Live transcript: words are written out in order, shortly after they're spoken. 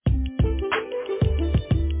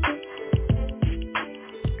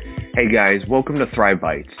Hey guys, welcome to Thrive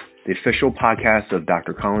Bites, the official podcast of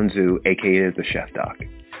Dr. Colin Zhu, aka the Chef Doc.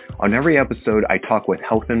 On every episode, I talk with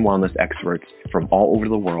health and wellness experts from all over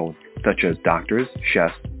the world, such as doctors,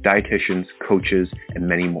 chefs, dietitians, coaches, and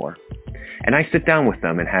many more. And I sit down with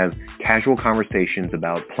them and have casual conversations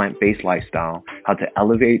about plant-based lifestyle, how to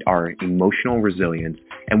elevate our emotional resilience,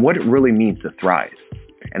 and what it really means to thrive.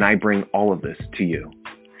 And I bring all of this to you.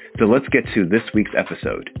 So let's get to this week's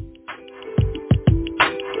episode.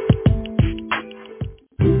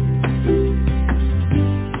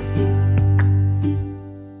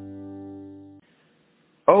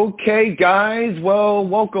 Okay, guys. Well,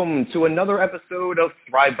 welcome to another episode of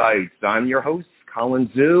Thrive Bites. I'm your host, Colin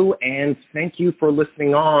Zhu, and thank you for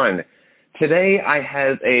listening on. Today, I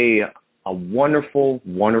have a wonderful,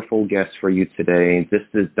 wonderful guest for you today. This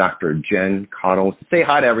is Dr. Jen Cottle. Say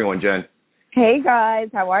hi to everyone, Jen. Hey, guys.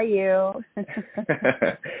 How are you?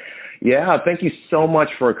 Yeah, thank you so much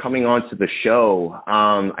for coming on to the show.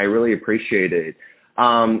 I really appreciate it.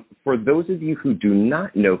 For those of you who do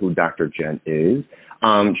not know who Dr. Jen is,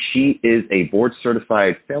 she is a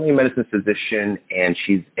board-certified family medicine physician, and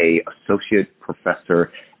she's a associate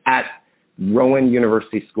professor at Rowan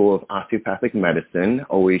University School of Osteopathic Medicine.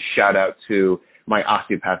 Always shout out to my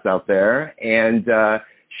osteopaths out there. And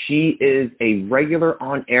she is a regular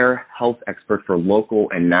on-air health expert for local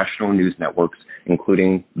and national news networks,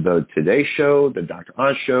 including the Today Show, the Dr.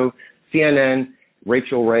 Oz Show, CNN,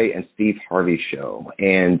 Rachel Ray, and Steve Harvey Show.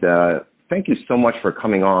 And thank you so much for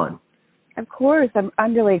coming on. Of course.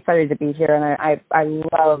 I'm really excited to be here, and I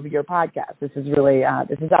love your podcast. This is really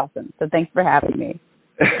this is awesome. So thanks for having me.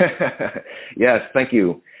 Yes, thank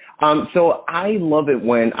you. So I love it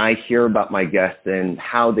when I hear about my guests and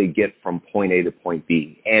how they get from point A to point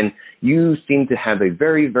B. And you seem to have a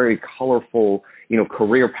very, very colorful,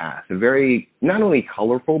 career path. A very, not only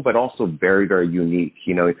colorful, but also very, very unique.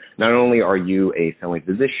 Not only are you a family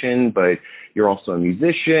physician, but you're also a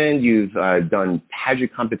musician. You've done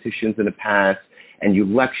pageant competitions in the past, and you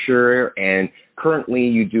lecture, and currently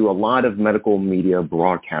you do a lot of medical media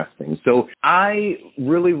broadcasting. So I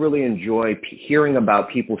really, really enjoy hearing about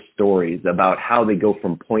people's stories about how they go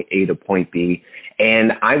from point A to point B.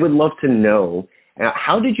 And I would love to know,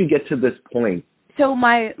 how did you get to this point? So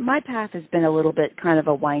my path has been a little bit kind of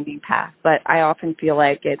a winding path, but I often feel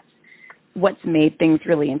like it's what's made things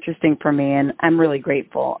really interesting for me, and I'm really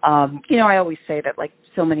grateful. I always say that, like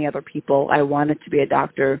so many other people, I wanted to be a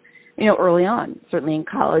doctor, early on, certainly in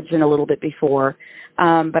college and a little bit before.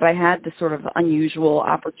 But I had this sort of unusual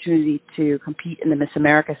opportunity to compete in the Miss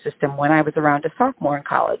America system when I was around a sophomore in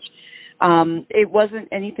college. It wasn't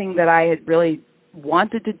anything that I had really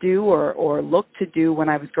wanted to do or looked to do when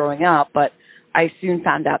I was growing up, but I soon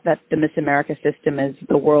found out that the Miss America system is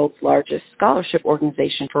the world's largest scholarship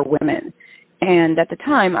organization for women. And at the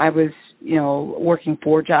time, I was, working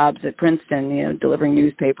 4 jobs at Princeton, delivering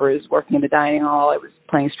newspapers, working in the dining hall. I was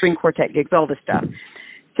playing string quartet gigs, all this stuff.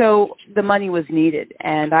 So the money was needed,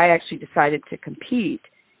 and I actually decided to compete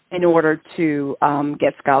in order to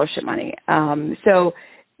get scholarship money. So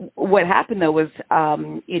what happened, though, was,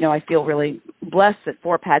 I feel really blessed that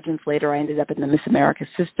 4 pageants later, I ended up in the Miss America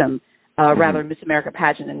system, Miss America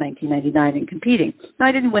pageant in 1999 and competing. Now,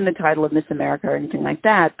 I didn't win the title of Miss America or anything like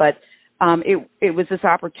that, but it was this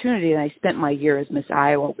opportunity, and I spent my year as Miss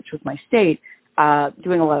Iowa, which was my state,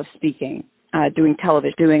 doing a lot of speaking, doing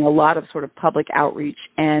television, doing a lot of sort of public outreach,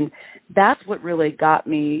 and that's what really got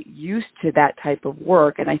me used to that type of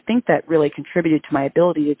work, and I think that really contributed to my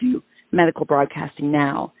ability to do medical broadcasting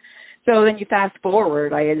now. So then you fast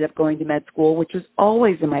forward, I ended up going to med school, which was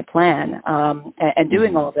always in my plan, and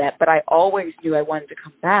doing all of that, but I always knew I wanted to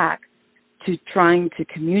come back to trying to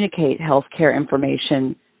communicate healthcare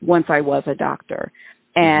information once I was a doctor.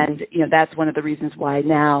 And, that's one of the reasons why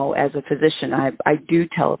now as a physician, I do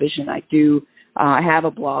television, I have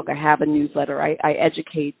a blog, I have a newsletter, I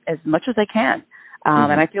educate as much as I can.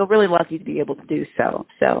 And I feel really lucky to be able to do so.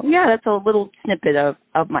 So yeah, that's a little snippet of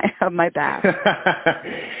my back.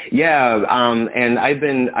 Yeah. And I've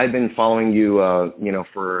been following you,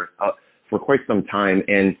 for quite some time.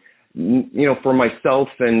 And, for myself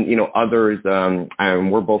and, others,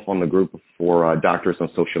 we're both on the group for doctors on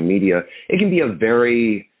social media. It can be a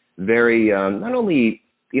very, very, not only,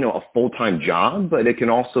 a full-time job, but it can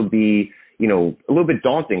also be, a little bit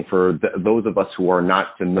daunting for those of us who are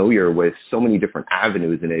not familiar with so many different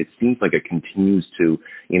avenues. And it seems like it continues to,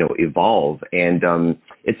 evolve. And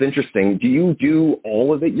it's interesting. Do you do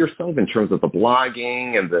all of it yourself in terms of the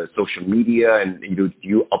blogging and the social media? And do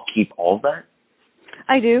you upkeep all of that?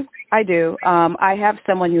 I do. I have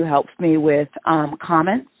someone who helps me with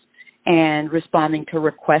comments and responding to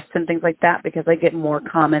requests and things like that, because I get more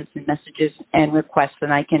comments and messages and requests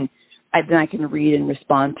than I can read and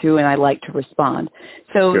respond to, and I like to respond.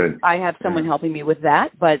 So Good. I have someone helping me with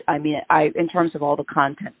that, but I mean, in terms of all the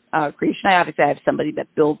content creation, I obviously have somebody that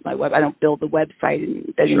builds my web. I don't build the website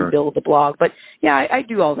and doesn't build the blog, but yeah, I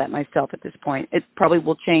do all that myself at this point. It probably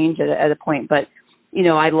will change at a point, but you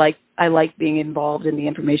know, I like being involved in the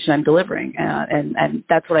information I'm delivering, and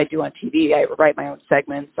that's what I do on TV. I write my own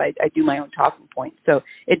segments. I do my own talking points, so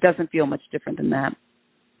it doesn't feel much different than that.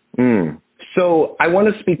 So I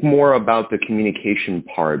want to speak more about the communication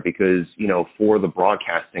part because, you know, for the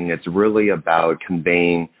broadcasting, it's really about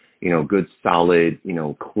conveying, you know, good, solid, you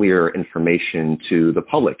know, clear information to the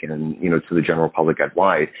public and, you know, to the general public at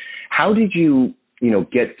wide. How did you, you know,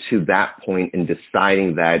 get to that point in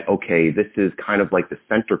deciding that, okay, this is kind of like the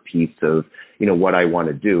centerpiece of, you know, what I want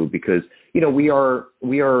to do? Because, you know, we are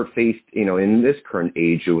faced, you know, in this current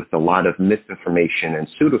age with a lot of misinformation and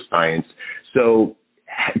pseudoscience. So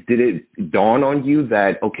did it dawn on you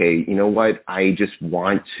that, okay, you know what, I just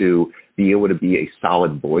want to be able to be a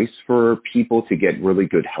solid voice for people to get really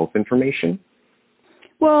good health information?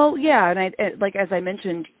 Well, yeah, and like as I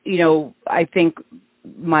mentioned, you know, I think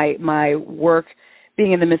my work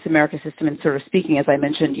being in the Miss America system and sort of speaking, as I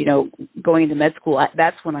mentioned, you know, going into med school,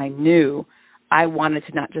 that's when I knew I wanted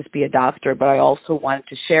to not just be a doctor, but I also wanted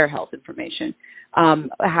to share health information.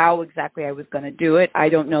 How exactly I was going to do it, I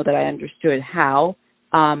don't know that I understood how.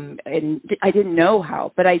 And I didn't know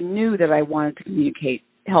how, but I knew that I wanted to communicate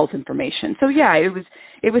health information. So yeah, it was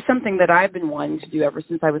something that I've been wanting to do ever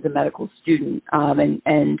since I was a medical student.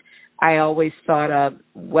 And I always thought of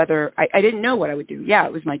whether I didn't know what I would do. Yeah,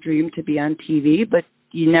 it was my dream to be on TV, but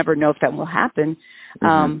you never know if that will happen.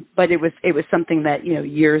 But it was something that, you know,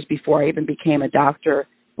 years before I even became a doctor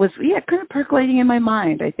was, kind of percolating in my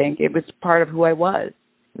mind. I think it was part of who I was.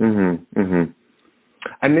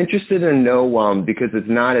 I'm interested to know because it's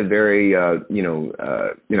not a very a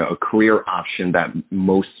career option that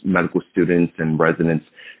most medical students and residents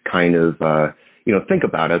kind of think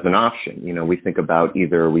about as an option. You know, we think about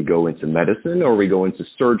either we go into medicine or we go into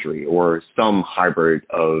surgery or some hybrid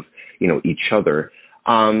of each other.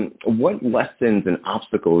 What lessons and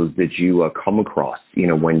obstacles did you come across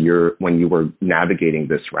when you were navigating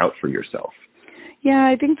this route for yourself? Yeah,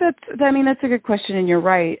 I think that's a good question, and you're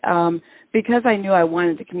right. Because I knew I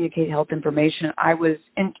wanted to communicate health information,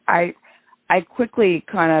 I quickly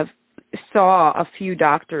kind of saw a few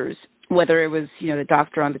doctors, whether it was, the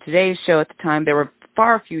doctor on the Today Show at the time. There were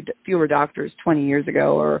far fewer doctors 20 years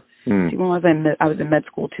ago, or when I was in med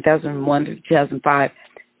school, 2001 to 2005.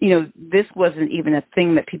 This wasn't even a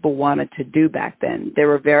thing that people wanted to do back then. There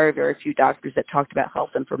were very, very few doctors that talked about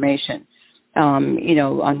health information. On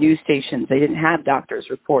news stations, they didn't have doctors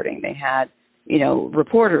reporting. They had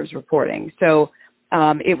reporters reporting. So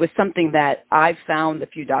it was something that I found a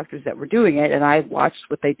few doctors that were doing it, and I watched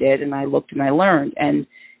what they did, and I looked and I learned. And,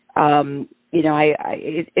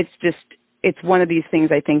 it's one of these things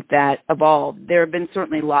I think that evolved. There have been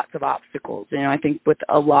certainly lots of obstacles. I think with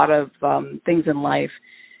a lot of things in life,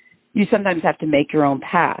 you sometimes have to make your own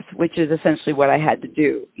path, which is essentially what I had to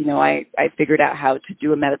do. I figured out how to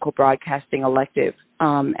do a medical broadcasting elective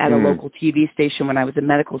at a local TV station when I was a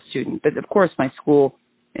medical student. But of course, my school,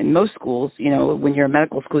 in most schools, when you're a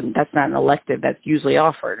medical student, that's not an elective that's usually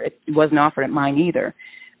offered. It wasn't offered at mine either.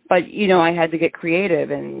 But, I had to get creative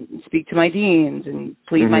and speak to my deans and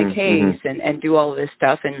plead my case and do all of this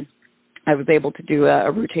stuff. And I was able to do a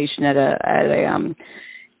rotation at a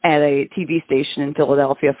TV station in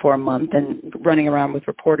Philadelphia for a month and running around with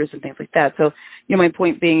reporters and things like that. So, my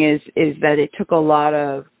point being is that it took a lot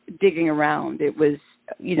of digging around. It was,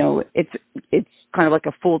 it's kind of like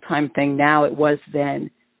a full-time thing now. It was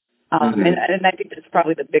then. And I think that's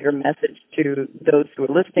probably the bigger message to those who are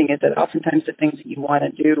listening is that oftentimes the things that you want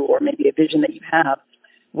to do or maybe a vision that you have,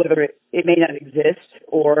 whether it may not exist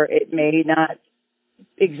or it may not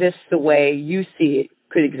exist the way you see it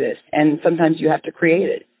could exist. And sometimes you have to create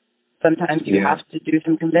it. Sometimes you have to do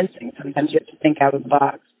some convincing. Sometimes you have to think out of the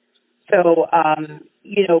box. So,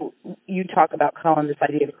 you talk about, Colin, this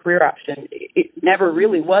idea of a career option. It never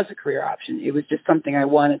really was a career option. It was just something I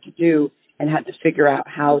wanted to do and had to figure out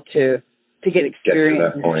how to get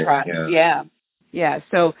experience and try. Yeah.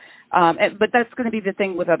 So, but that's going to be the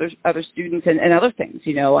thing with other students and other things,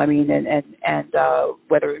 and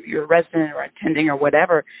whether you're a resident or attending or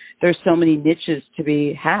whatever, there's so many niches to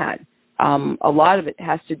be had. A lot of it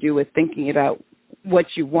has to do with thinking about what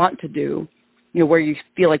you want to do, where you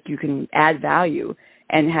feel like you can add value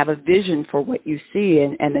and have a vision for what you see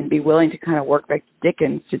and then be willing to kind of work back to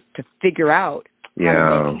Dickens to figure out how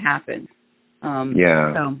to make it happen.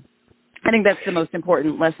 think that's the most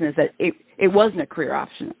important lesson, is that it wasn't a career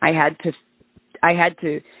option. I had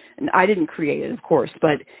to, and I didn't create it, of course,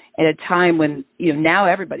 but at a time when, now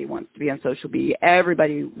everybody wants to be on social media,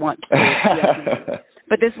 everybody wants to be on social media.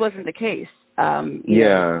 But this wasn't the case.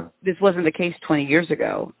 This wasn't the case 20 years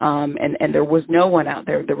ago. And there was no one out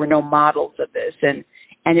there. There were no models of this.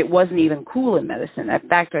 And it wasn't even cool in medicine. In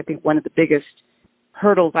fact, I think one of the biggest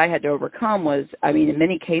hurdles I had to overcome was, in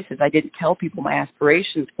many cases, I didn't tell people my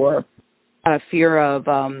aspirations for a fear of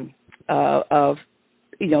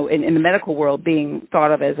in the medical world being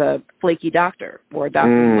thought of as a flaky doctor, or a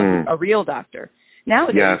doctor who wasn't a real doctor.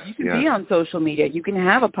 Nowadays, you can be on social media, you can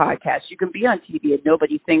have a podcast, you can be on TV, and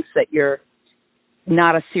nobody thinks that you're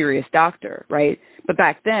not a serious doctor, right? But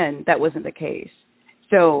back then, that wasn't the case.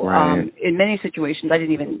 So in many situations, I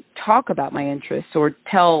didn't even talk about my interests or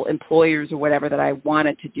tell employers or whatever that I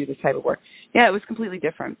wanted to do this type of work. Yeah, it was completely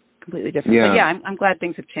different. Yeah. But yeah, I'm glad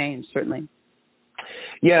things have changed, certainly.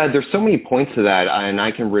 Yeah, there's so many points to that, and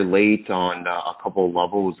I can relate on a couple of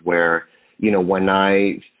levels where, when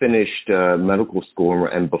I finished medical school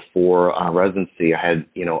and before residency, I had,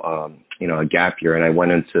 a gap year, and I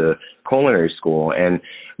went into culinary school. And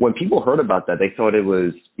when people heard about that, they thought it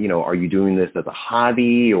was, are you doing this as a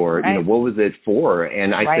hobby, or, what was it for?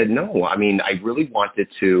 And I said, no, I really wanted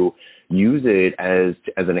to use it as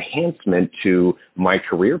an enhancement to my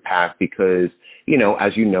career path, because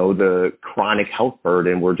as the chronic health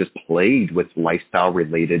burden, we're just plagued with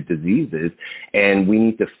lifestyle-related diseases, and we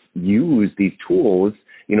need to use these tools,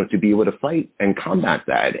 to be able to fight and combat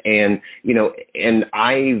that. And, and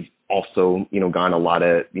I've also, gotten a lot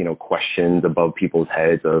of, questions above people's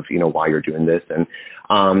heads of, why you're doing this. And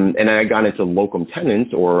I got into locum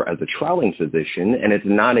tenens, or as a traveling physician, and it's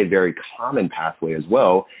not a very common pathway as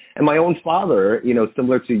well. And my own father,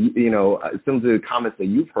 similar to comments that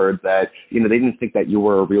you've heard, that, they didn't think that you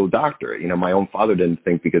were a real doctor. My own father didn't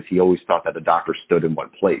think, because he always thought that a doctor stood in one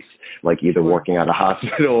place, like either working at a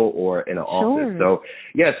hospital or in an office. So,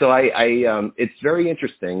 it's very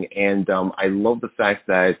interesting. And I love the fact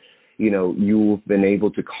that, you've been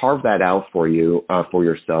able to carve that out for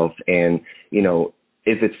yourself. And,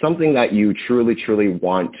 if it's something that you truly, truly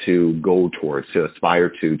want to go towards, to aspire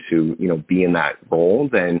to, be in that role,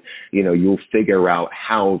 then, you'll figure out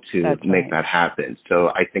how to make that happen. So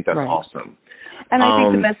I think that's awesome. And I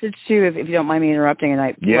think the message too, if you don't mind me interrupting, and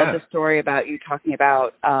I love the story about you talking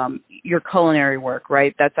about your culinary work,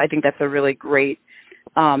 right? I think that's a really great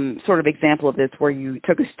sort of example of this, where you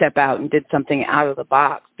took a step out and did something out of the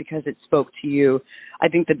box because it spoke to you. I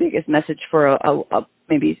think the biggest message for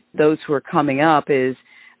maybe those who are coming up is,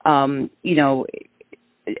 not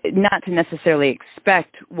to necessarily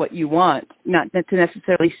expect what you want, not to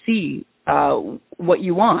necessarily see what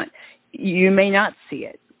you want. You may not see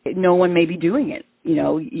it. No one may be doing it.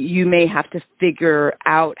 You may have to figure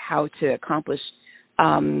out how to accomplish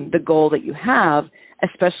the goal that you have,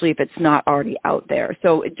 especially if it's not already out there.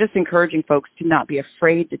 So just encouraging folks to not be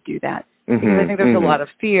afraid to do that. Because I think there's a lot of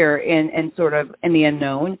fear in sort of in the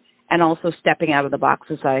unknown, and also stepping out of the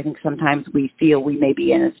boxes that I think sometimes we feel we may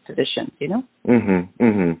be in as physicians, Yeah,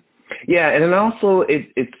 and then also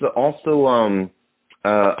it's also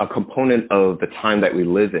a component of the time that we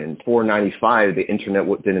live in. 495, the internet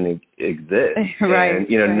didn't exist. Right.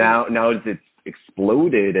 And now it's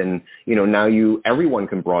exploded, and now everyone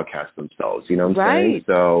can broadcast themselves. You know what I'm saying?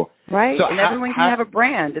 So and everyone can have a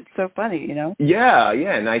brand. It's so funny, Yeah,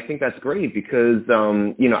 and I think that's great, because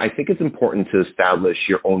I think it's important to establish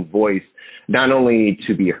your own voice, not only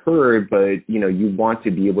to be heard, but you want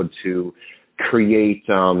to be able to create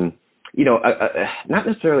not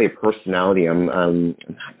necessarily a personality.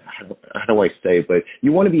 How do I say? But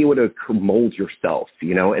you want to be able to mold yourself,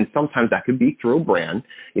 and sometimes that could be through a brand,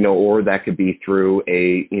 or that could be through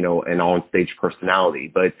an on-stage personality.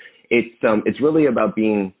 But it's really about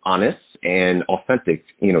being honest and authentic,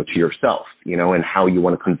 to yourself, and how you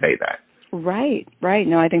want to convey that. Right.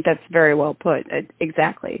 No, I think that's very well put.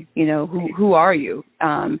 Exactly. Who are you,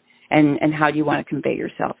 and how do you want to convey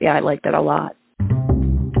yourself? Yeah, I like that a lot.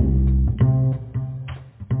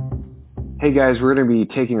 Hey guys, we're going to be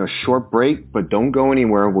taking a short break, but don't go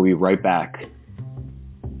anywhere. We'll be right back.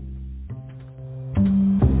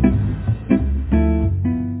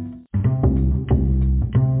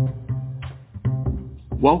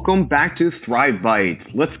 Welcome back to Thrive Bites.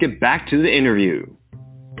 Let's get back to the interview.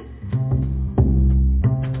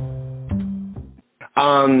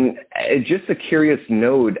 Just a curious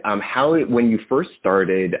note, when you first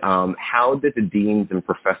started, how did the deans and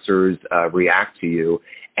professors react to you,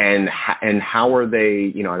 and how are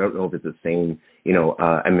they, I don't know if it's the same,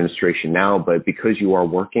 administration now, but because you are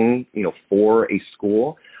working, for a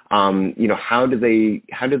school, how do they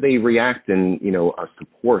react and,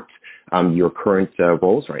 support your current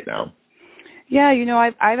roles right now?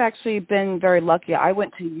 Yeah, I've actually been very lucky. I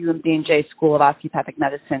went to UMD&J School of Osteopathic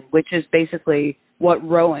Medicine, which is basically what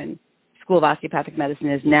Rowan School of Osteopathic Medicine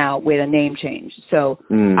is now with a name change. So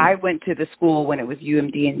I went to the school when it was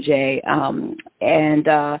UMD&J, and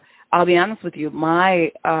I'll be honest with you,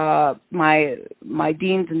 my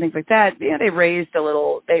deans and things like that, they raised a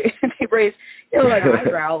little, they raised an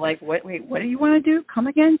eyebrow, like, what do you want to do? Come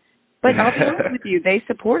again? But I'll be honest with you, they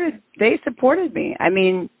supported me. I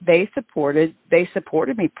mean, they supported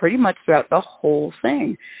me pretty much throughout the whole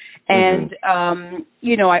thing. And, I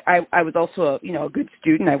was also a good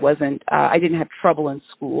student. I didn't have trouble in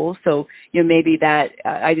school. So, maybe that,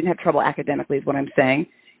 I didn't have trouble academically is what I'm saying,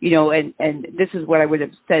 and this is what I would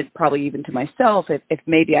have said probably even to myself, if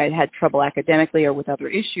maybe I had trouble academically or with other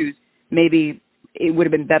issues, maybe it would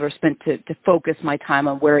have been better spent to focus my time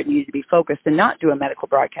on where it needed to be focused and not do a medical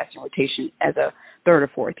broadcasting rotation as a third or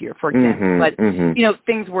fourth year, for example. But,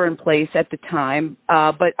 things were in place at the time.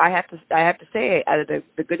 But I have to say, out of the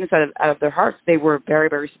goodness out of their hearts, they were very,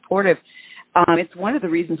 very supportive. It's one of the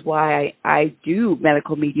reasons why I do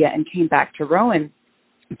medical media and came back to Rowan.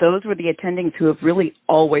 Those were the attendings who have really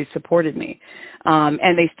always supported me,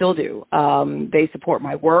 and they still do. They support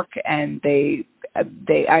my work, and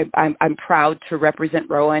I'm proud to represent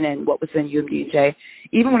Rowan and what was in UMD&J.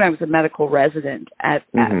 Even when I was a medical resident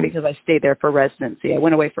because I stayed there for residency, I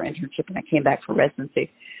went away for internship and I came back for residency.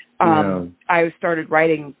 I started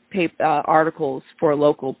writing articles for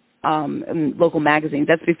local magazines.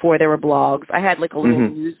 That's before there were blogs. I had like a little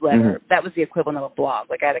newsletter. That was the equivalent of a blog.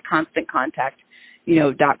 Like I had a Constant Contact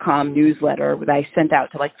 .com newsletter that I sent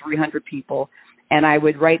out to like 300 people, and I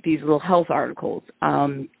would write these little health articles.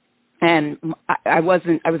 And I was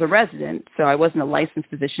a resident, so I wasn't a licensed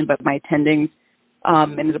physician, but my attendings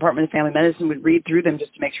in the Department of Family Medicine would read through them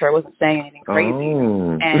just to make sure I wasn't saying anything crazy.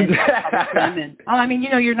 And publish them. And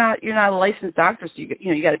you're not a licensed doctor, so you got to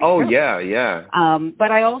be careful. Yeah.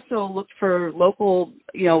 But I also looked for local,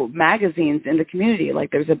 magazines in the community.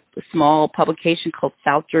 Like there's a small publication called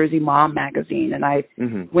South Jersey Mom Magazine, and I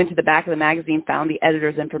went to the back of the magazine, found the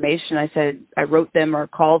editor's information. I wrote them or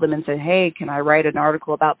called them and said, hey, can I write an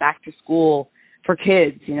article about back to school for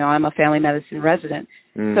kids? I'm a family medicine resident.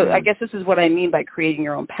 So I guess this is what I mean by creating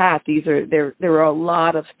your own path. There are a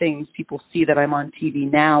lot of things people see that I'm on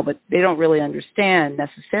TV now, but they don't really understand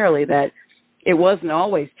necessarily that it wasn't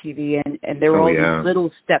always TV, and there were all these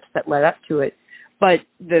little steps that led up to it. But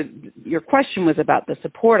your question was about the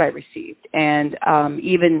support I received, and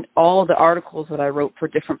even all the articles that I wrote for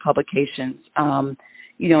different publications, and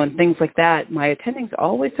things like that. My attendings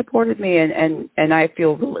always supported me, and I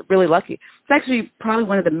feel really, really lucky. It's actually probably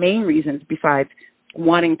one of the main reasons, besides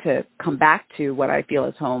wanting to come back to what I feel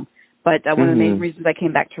is home. But one of the main reasons I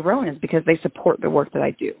came back to Rowan is because they support the work that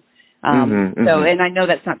I do. So, and I know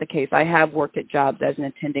that's not the case. I have worked at jobs as an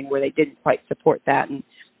attending where they didn't quite support that, and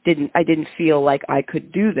I didn't feel like I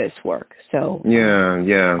could do this work. So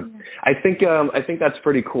yeah. I think that's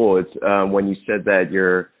pretty cool. It's when you said that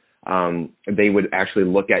they would actually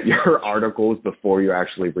look at your articles before you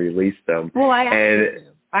actually release them. Well, I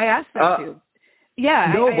asked them to.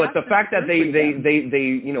 Yeah. No, but the fact that they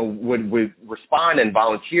would respond and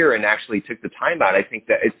volunteer and actually took the time out, I think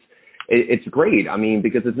that it's great. I mean,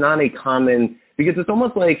 because it's not a common, because it's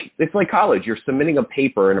almost like, it's like college. You're submitting a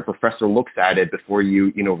paper and a professor looks at it before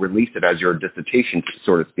you release it as your dissertation,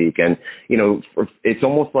 so to speak. And, it's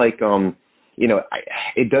almost like,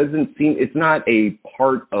 it doesn't seem, it's not a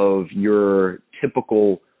part of your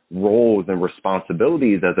typical roles and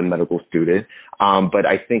responsibilities as a medical student. But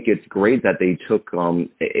I think it's great that they took an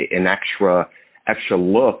extra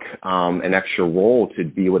look, an extra role to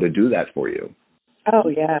be able to do that for you. Oh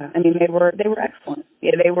yeah, I mean they were excellent.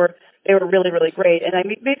 Yeah, they were really, really great. And I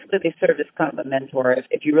mean basically they served as kind of a mentor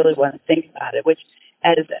if you really want to think about it, which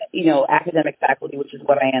as academic faculty, which is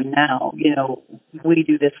what I am now, we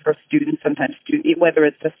do this for students, sometimes whether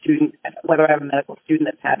it's a student, whether I have a medical student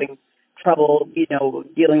that's having trouble,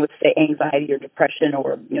 dealing with, say, anxiety or depression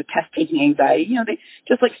or, test-taking anxiety. They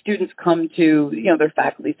just like students come to, their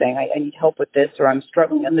faculty saying, I need help with this, or I'm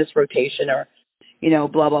struggling on this rotation, or,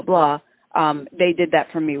 blah, blah, blah. They did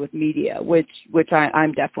that for me with media, which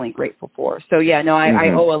I'm definitely grateful for. So, yeah, no,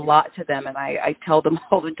 I owe a lot to them, and I tell them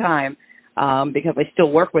all the time because I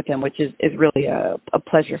still work with them, which is really a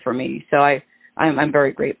pleasure for me. So I'm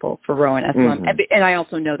very grateful for Rowan SLM. And I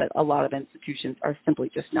also know that a lot of institutions are simply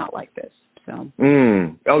just not like this. So.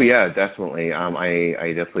 Oh, yeah, definitely.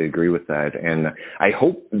 I definitely agree with that. And I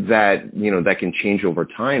hope that, that can change over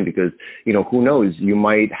time because, who knows, you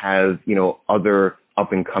might have, other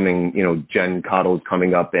up and coming, Gen coddles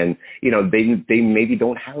coming up, and, they maybe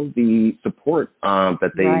don't have the support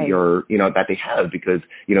that they Right. are, that they have because,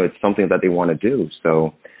 it's something that they want to do.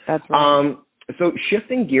 So, That's right. So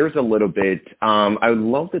shifting gears a little bit, I would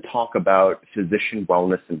love to talk about physician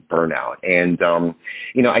wellness and burnout. And,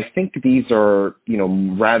 I think these are,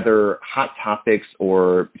 rather hot topics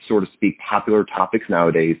or, so to speak, popular topics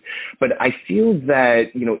nowadays. But I feel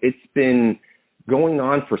that, it's been going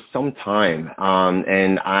on for some time.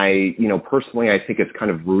 And I, personally, I think it's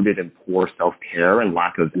kind of rooted in poor self-care and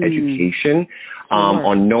lack of education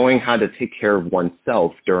on knowing how to take care of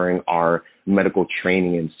oneself during our medical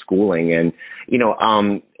training and schooling. And,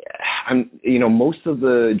 most of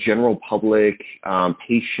the general public,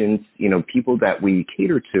 patients, people that we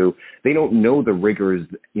cater to, they don't know the rigors,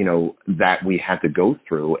 that we had to go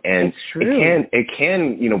through. And it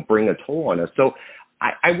can, bring a toll on us. So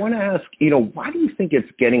I want to ask, why do you think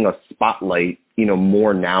it's getting a spotlight,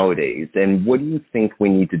 more nowadays? And what do you think we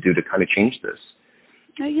need to do to kind of change this?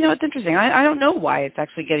 It's interesting. I don't know why it's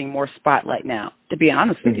actually getting more spotlight now, to be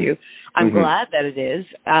honest with you. I'm glad that it is.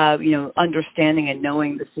 Understanding and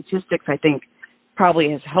knowing the statistics, I think,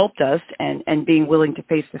 probably has helped us, and being willing to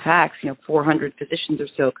face the facts. 400 physicians or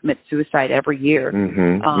so commit suicide every year.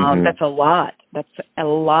 That's a lot. That's a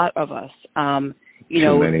lot of us. And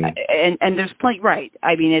there's plenty, right.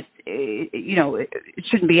 I mean, it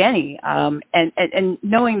shouldn't be any. And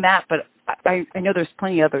knowing that, but I know there's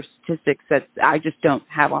plenty of other statistics that I just don't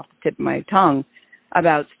have off the tip of my tongue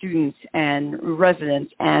about students and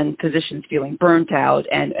residents and physicians feeling burnt out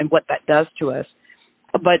and what that does to us.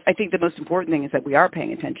 But I think the most important thing is that we are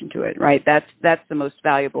paying attention to it, right? That's the most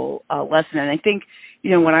valuable lesson. And I think,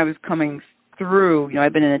 when I was coming through,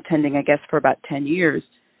 I've been in attending, I guess, for about 10 years,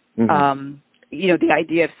 the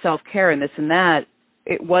idea of self-care and this and that,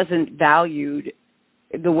 it wasn't valued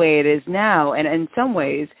the way it is now. And in some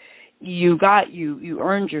ways, you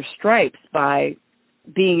earned your stripes by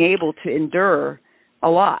being able to endure a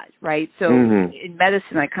lot, right? So in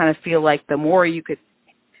medicine, I kind of feel like the more you could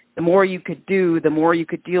do, the more you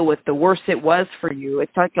could deal with, the worse it was for you.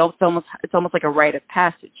 It's almost like a rite of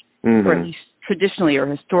passage, or at least traditionally or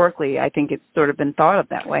historically, I think it's sort of been thought of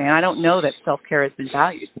that way. And I don't know that self-care has been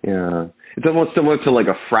valued. Yeah. It's almost similar to like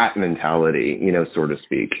a frat mentality, so to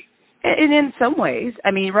speak. And in some ways, I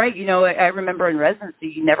mean, right, I remember in residency,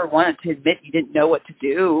 you never wanted to admit you didn't know what to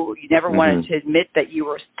do. You never wanted to admit that you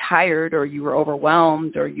were tired or you were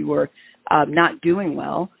overwhelmed or you were not doing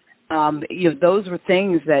well. Those were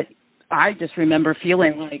things that I just remember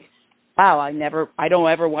feeling like, wow, I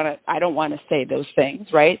don't want to say those things,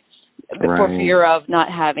 right? For fear of not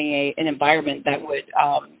having an environment that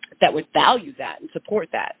would value that and support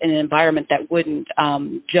that, and an environment that wouldn't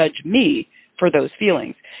judge me for those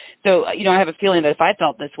feelings. So, I have a feeling that if I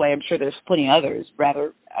felt this way, I'm sure there's plenty others,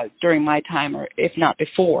 rather, during my time or if not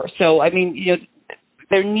before. So, I mean,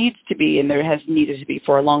 there needs to be, and there has needed to be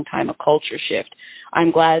for a long time, a culture shift.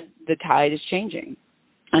 I'm glad the tide is changing.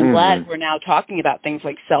 I'm glad we're now talking about things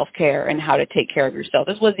like self-care and how to take care of yourself.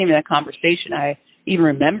 This wasn't even a conversation I even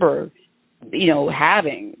remember,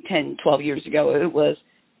 having 10, 12 years ago. It was,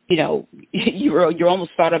 you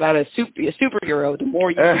almost thought about a superhero. The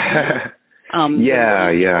more you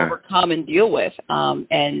overcome and deal with.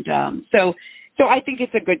 So I think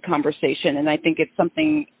it's a good conversation, and I think it's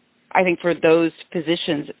something, I think for those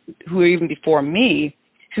physicians who are even before me,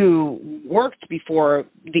 who worked before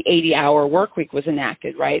the 80-hour work week was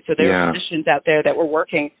enacted, right? So there are physicians out there that were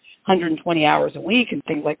working 120 hours a week and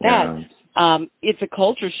things like that. It's a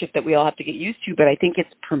culture shift that we all have to get used to, but I think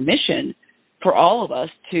it's permission for all of us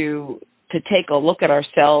to take a look at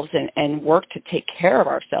ourselves and work to take care of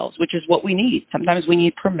ourselves, which is what we need. Sometimes we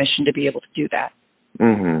need permission to be able to do that.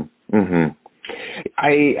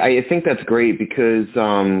 I think that's great because,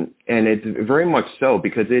 and it's very much so,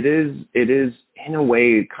 because it is in a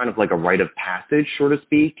way kind of like a rite of passage, so to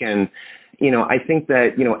speak. And, I think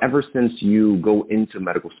that, ever since you go into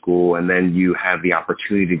medical school and then you have the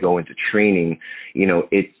opportunity to go into training,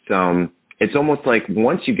 it's almost like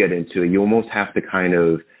once you get into it, you almost have to kind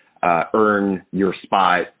of earn your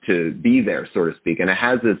spot to be there, so to speak. And it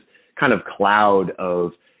has this kind of cloud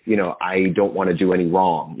of, I don't want to do any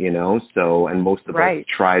wrong, so, and most of us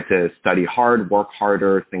try to study hard, work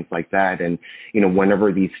harder, things like that. And,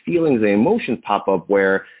 whenever these feelings and emotions pop up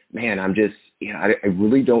where, man, I'm just, I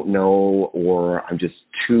really don't know, or I'm just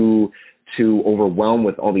too overwhelmed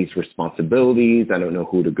with all these responsibilities. I don't know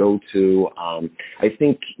who to go to. I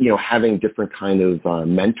think, having different kind of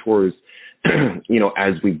mentors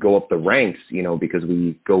as we go up the ranks, because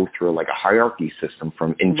we go through like a hierarchy system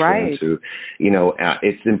from intern to,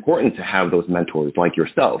 it's important to have those mentors like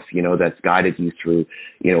yourself, that's guided you through,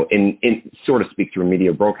 in sort of speak through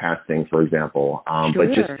media broadcasting, for example,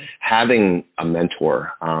 but just having a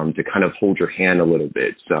mentor to kind of hold your hand a little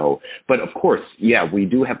bit. So, but of course, we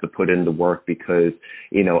do have to put in the work because,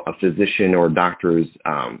 a physician or doctor's,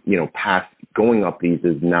 path going up these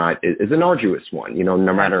is an arduous one, no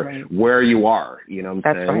matter where you are, what I'm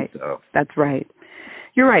saying? Right. So. That's right.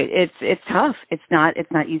 You're right. It's tough. It's not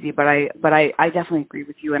easy, but I definitely agree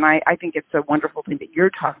with you. And I think it's a wonderful thing that you're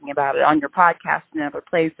talking about it on your podcast and other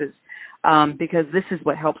places, because this is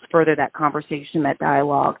what helps further that conversation, that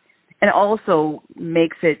dialogue, and also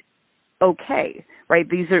makes it okay, right?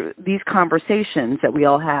 These conversations that we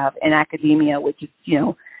all have in academia, which is,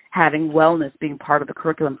 having wellness being part of the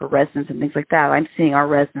curriculum for residents and things like that. I'm seeing our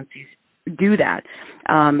residencies do that,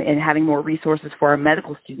 and having more resources for our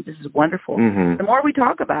medical students. This is wonderful. Mm-hmm. The more we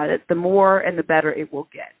talk about it, the more and the better it will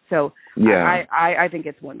get. So I think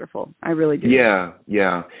it's wonderful. I really do.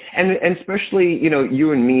 Yeah. And especially,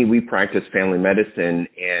 you and me, we practice family medicine,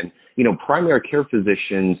 and, primary care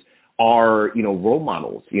physicians are, role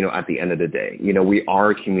models, at the end of the day. We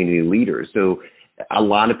are community leaders. So a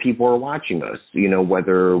lot of people are watching us,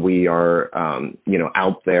 whether we are,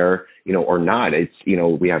 out there, or not. It's,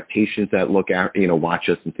 we have patients that look at, watch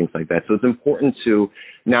us and things like that. So it's important to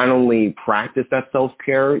not only practice that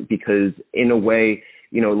self-care, because in a way,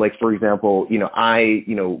 like, for example, I,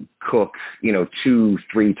 cook,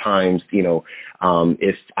 2-3 times,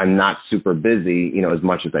 if I'm not super busy, as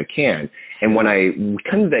much as I can. And when I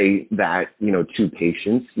convey that, to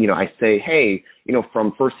patients, I say, hey,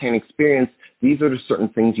 from firsthand experience, these are the certain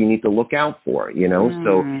things you need to look out for,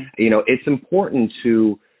 So, it's important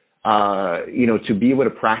to, to be able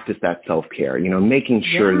to practice that self-care, making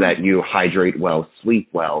sure that you hydrate well, sleep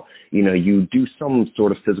well, you do some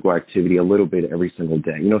sort of physical activity a little bit every single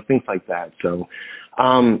day, things like that. So,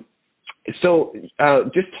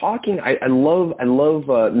 just talking, I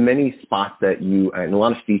love many spots that you, and a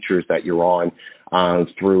lot of features that you're on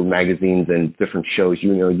through magazines and different shows.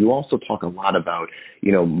 You also talk a lot about,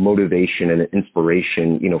 motivation and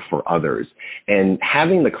inspiration, for others, and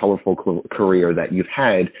having the colorful career that you've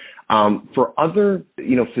had for other,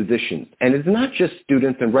 physicians. And it's not just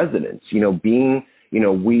students and residents, being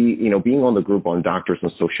on the group on Doctors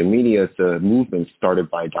on Social Media. It's a movement started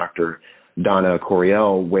by Dr. Donna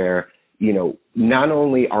Corriel, where, not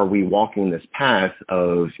only are we walking this path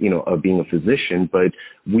of being a physician, but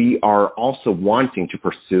we are also wanting to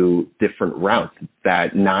pursue different routes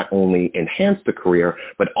that not only enhance the career,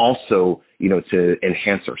 but also, to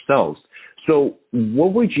enhance ourselves. So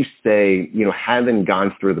what would you say, having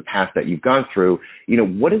gone through the path that you've gone through,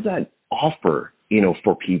 what does that offer,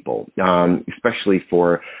 for people, especially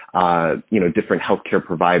for, different healthcare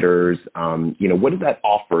providers? What does that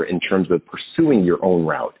offer in terms of pursuing your own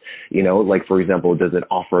route? Like, for example, does it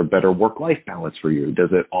offer a better work-life balance for you? Does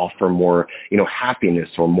it offer more, happiness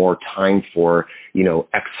or more time for,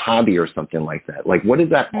 X hobby or something like that? Like, what does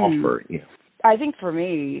that offer? I think for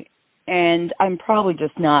me, and I'm probably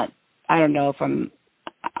just not, I don't know if I'm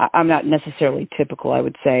not necessarily typical, I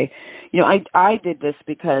would say. I did this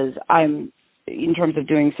because I'm, in terms of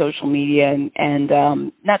doing social media and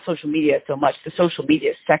not social media so much. The social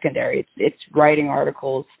media is secondary. It's writing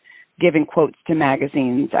articles, giving quotes to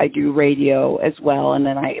magazines. I do radio as well, and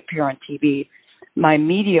then I appear on TV. My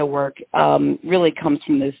media work really comes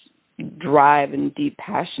from this drive and deep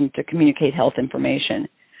passion to communicate health information.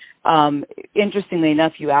 Interestingly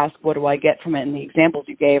enough, you asked, what do I get from it? And the examples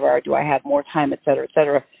you gave are, do I have more time, et cetera, et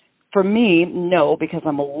cetera? For me, no, because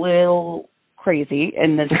I'm a little crazy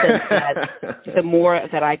in the sense that the more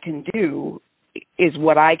that I can do is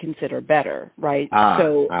what I consider better, right?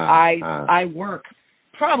 I work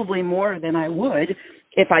probably more than I would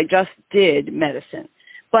if I just did medicine.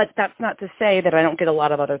 But that's not to say that I don't get a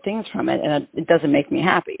lot of other things from it, and it doesn't make me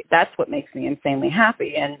happy. That's what makes me insanely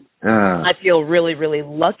happy, and I feel really, really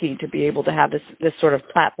lucky to be able to have this sort of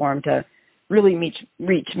platform to really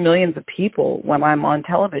reach millions of people when I'm on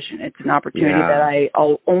television. It's an opportunity that I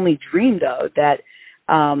only dreamed of. That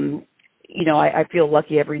I feel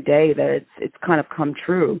lucky every day that it's kind of come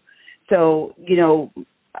true. So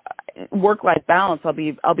work-life balance. I'll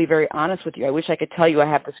be very honest with you. I wish I could tell you I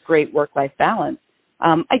have this great work-life balance.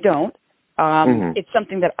 I don't. It's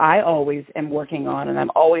something that I always am working on, and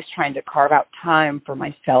I'm always trying to carve out time for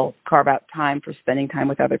myself, carve out time for spending time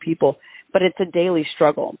with other people. But it's a daily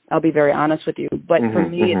struggle. I'll be very honest with you. But for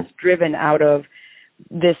me, it's driven out of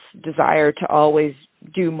this desire to always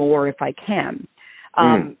do more if I can.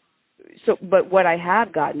 but what I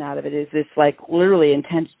have gotten out of it is this like literally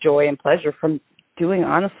intense joy and pleasure from doing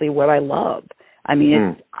honestly what I love. I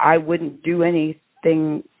mean, I wouldn't do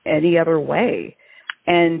anything any other way.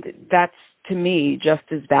 And that's to me just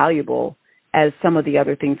as valuable as some of the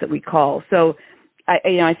other things that we call. So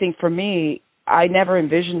I think for me, I never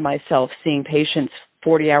envisioned myself seeing patients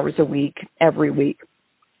 40 hours a week, every week.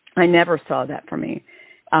 I never saw that for me.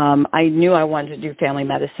 I knew I wanted to do family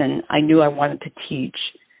medicine. I knew I wanted to teach.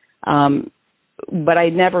 But I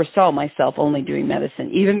never saw myself only doing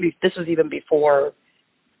medicine. This was even before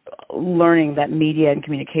learning that media and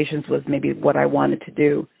communications was maybe what I wanted to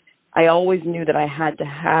do. I always knew that I had to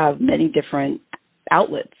have many different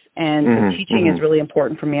outlets. And the teaching is really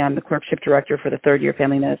important for me. I'm the clerkship director for the third year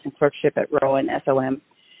family medicine clerkship at Rowan and SOM.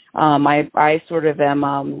 I sort of am,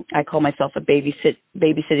 I call myself a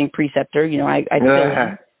babysitting preceptor. You know, I fill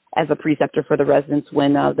in as a preceptor for the residents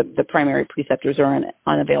when the primary preceptors are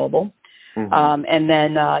unavailable. And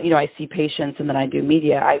then, I see patients and then I do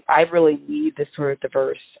media. I really need this sort of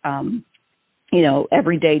diverse,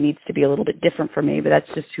 every day needs to be a little bit different for me, but that's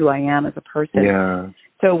just who I am as a person. Yeah.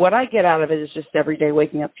 So what I get out of it is just every day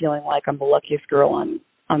waking up feeling like I'm the luckiest girl on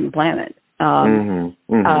the planet. And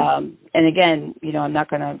again, I'm not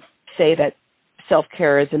going to say that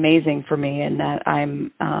self-care is amazing for me and that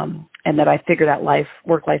and that I figured out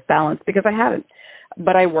work-life balance, because I haven't,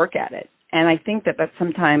 but I work at it. And I think that that's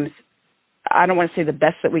sometimes, I don't want to say the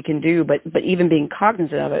best that we can do, but even being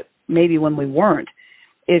cognizant of it, maybe when we weren't,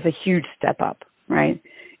 is a huge step up, right?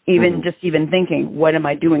 Even thinking, what am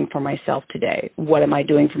I doing for myself today? What am I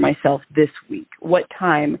doing for myself this week? What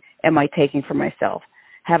time am I taking for myself?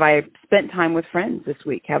 Have I spent time with friends this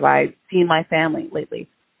week? Have I seen my family lately?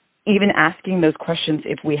 Even asking those questions,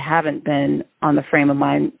 if we haven't been on the frame of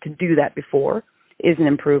mind to do that before, is an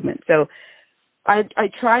improvement. So I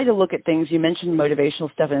try to look at things. You mentioned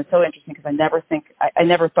motivational stuff, and it's so interesting because I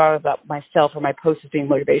never thought about myself or my posts as being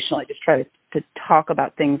motivational. I just try to talk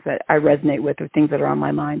about things that I resonate with or things that are on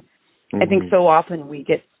my mind. I think so often we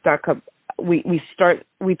get stuck up. We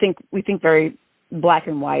think very black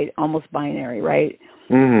and white, almost binary, right?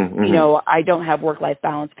 I don't have work-life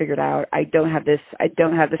balance figured out. I don't have this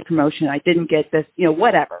promotion. I didn't get this,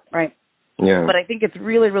 whatever, right? Yeah. But I think it's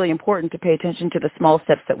really, really important to pay attention to the small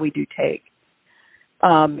steps that we do take.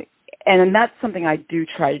 And that's something I do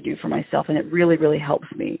try to do for myself, and it really, really helps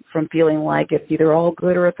me from feeling like it's either all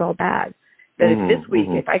good or it's all bad. That if this week,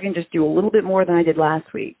 if I can just do a little bit more than I did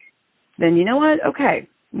last week, then you know what? Okay,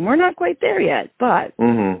 we're not quite there yet, but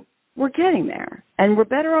we're getting there, and we're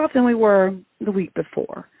better off than we were the week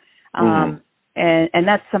before. And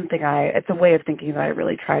that's something it's a way of thinking that I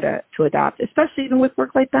really try to adopt, especially even with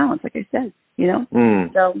work-life balance, like I said,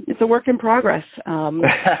 So it's a work in progress.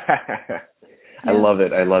 I love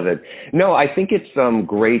it. No, I think it's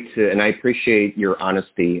great and I appreciate your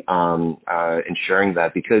honesty in sharing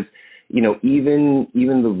that, because even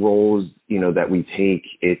the roles that we take,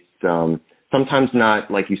 it's sometimes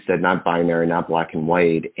not, like you said, not binary, not black and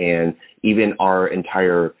white, and even our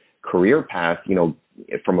entire career path,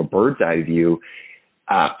 from a bird's eye view.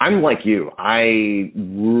 I'm like you. I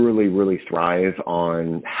really, really thrive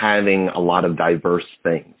on having a lot of diverse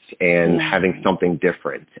things and having something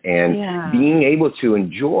different and being able to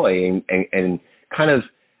enjoy and kind of,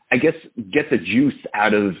 I guess, get the juice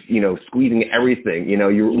out of, squeezing everything.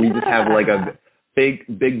 We just have like a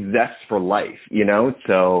big zest for life,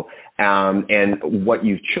 So, and what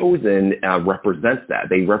you've chosen represents that.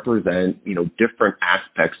 They represent, different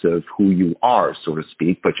aspects of who you are, so to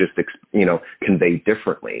speak, but just, conveyed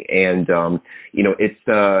differently. And,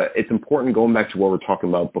 it's important, going back to what we were talking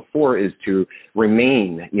about before, is to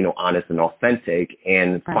remain, honest and authentic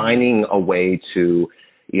and finding a way to,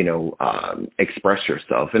 express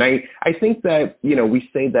yourself. And I think that, we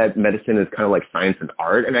say that medicine is kind of like science and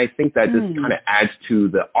art. And I think that this kind of adds to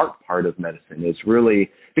the art part of medicine. Is really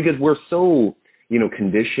because we're so,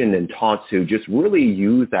 conditioned and taught to just really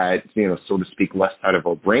use that, so to speak, left side of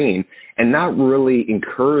our brain, and not really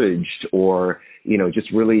encouraged or,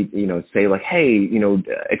 just really, say like, hey,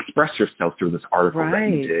 express yourself through this article that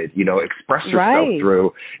you did, express yourself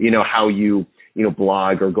through, how you,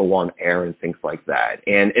 blog or go on air and things like that.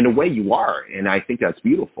 And in a way you are. And I think that's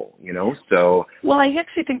beautiful, so. Well, I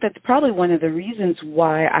actually think that's probably one of the reasons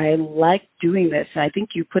why I like doing this. And I think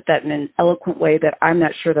you put that in an eloquent way that I'm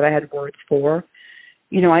not sure that I had words for.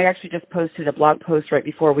 I actually just posted a blog post right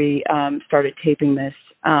before we started taping this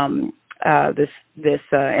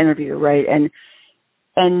interview, right?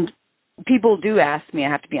 And people do ask me, I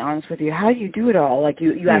have to be honest with you, how do you do it all? Like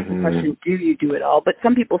you ask the question, do you do it all? But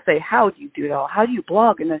some people say, how do you do it all? How do you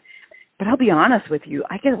blog? But I'll be honest with you,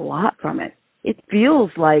 I get a lot from it. it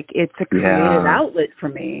feels like it's a creative outlet for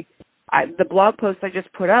me. The blog post I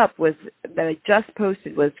just put up was 4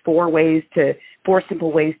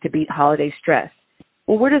 simple ways to beat holiday stress.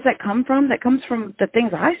 Well, where does that come from? That comes from the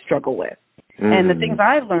things I struggle with and the things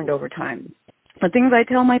I've learned over time, the things I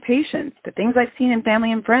tell my patients, the things I've seen in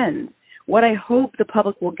family and friends, what I hope the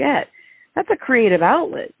public will get. That's a creative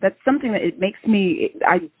outlet. That's something that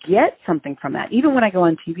I get something from that. Even when I go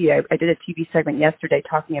on TV, I did a TV segment yesterday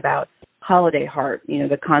talking about holiday heart,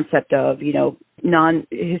 the concept of,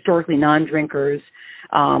 historically non-drinkers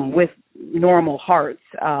with normal hearts,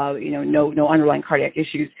 no underlying cardiac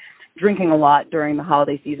issues, drinking a lot during the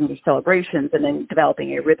holiday seasons or celebrations and then developing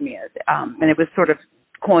arrhythmias. And it was sort of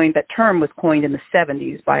that term was coined in the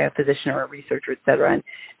 70s by a physician or a researcher, et cetera. And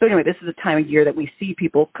so anyway, this is a time of year that we see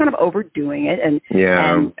people kind of overdoing it. And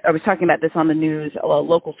I was talking about this on the news,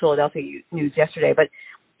 local Philadelphia news yesterday, but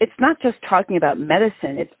it's not just talking about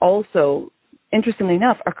medicine. It's also, interestingly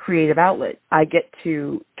enough, a creative outlet. I get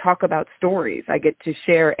to talk about stories. I get to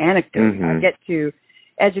share anecdotes. I get to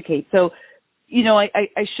educate. So,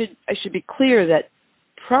 I should be clear that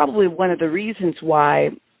probably one of the reasons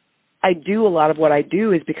why I do a lot of what I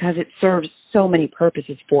do is because it serves so many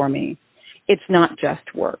purposes for me. It's not just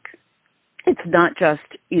work. It's not just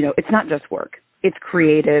work. It's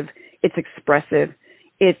creative. It's expressive.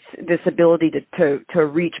 It's this ability to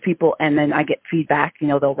reach people, and then I get feedback.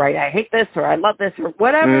 They'll write, "I hate this," or "I love this," or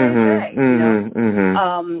whatever they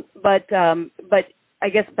say. But I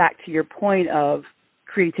guess back to your point of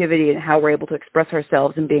creativity and how we're able to express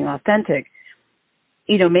ourselves and being authentic.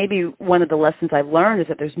 Maybe one of the lessons I've learned is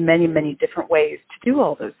that there's many, many different ways to do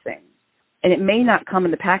all those things. And it may not come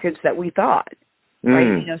in the package that we thought,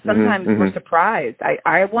 right? Sometimes we're surprised.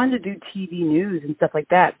 I wanted to do TV news and stuff like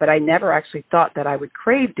that, but I never actually thought that I would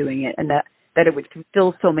crave doing it and that it would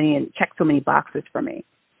fulfill so many and check so many boxes for me.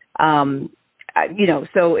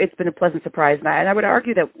 So it's been a pleasant surprise. And I would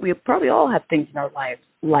argue that we probably all have things in our lives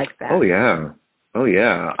like that. Oh,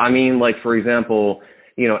 yeah. I mean, like, for example,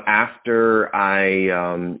 after I,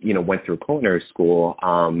 went through culinary school,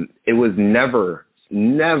 it was never,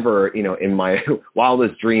 in my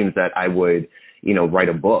wildest dreams that I would, write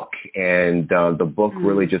a book. And the book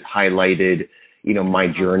really just highlighted, my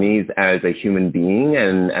journeys as a human being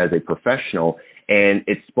and as a professional. And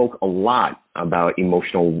it spoke a lot about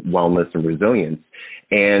emotional wellness and resilience.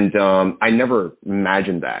 And I never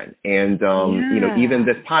imagined that. And, even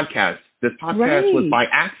this podcast was by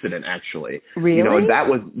accident, actually. Really? That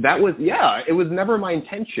was, it was never my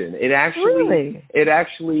intention. It actually,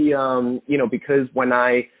 because when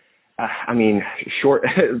I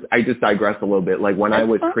just digressed a little bit. Like when I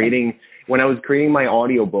was creating my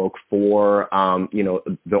audiobook for,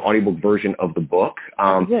 the audiobook version of the book,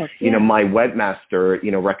 my webmaster,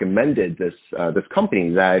 recommended this company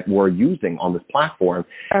that we're using on this platform.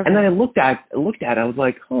 Okay. And then I looked at it, I was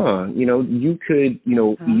like, you could,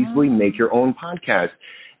 easily make your own podcast.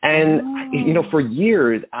 And, for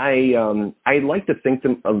years, I like to think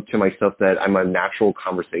to myself that I'm a natural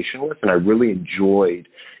conversationalist, and I really enjoyed,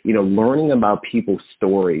 learning about people's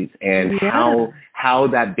stories and how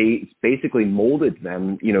that basically molded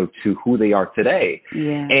them, to who they are today.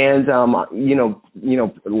 Yeah. And,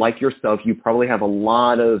 like yourself, you probably have a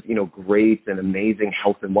lot of, great and amazing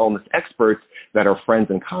health and wellness experts that are friends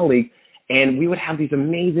and colleagues, and we would have these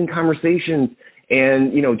amazing conversations.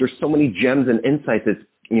 And, there's so many gems and insights that,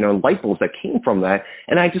 light bulbs that came from that.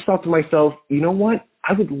 And I just thought to myself, you know what?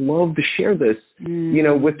 I would love to share this,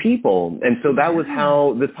 with people. And so that was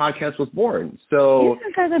how this podcast was born. So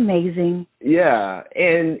isn't that amazing? Yeah.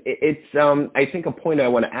 And it's, I think a point I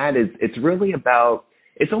want to add is it's really about,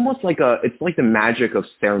 it's almost like it's like the magic of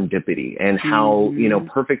serendipity and how,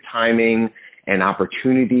 perfect timing and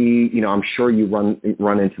opportunity, I'm sure you run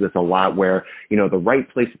into this a lot where, the right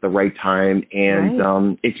place at the right time.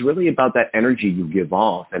 And it's really about that energy you give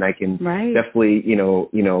off. And I can definitely,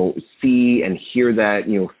 see and hear that,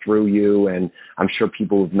 through you. And I'm sure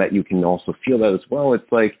people who've met you can also feel that as well.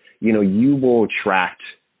 It's like, you will attract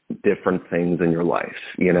different things in your life,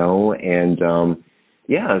 and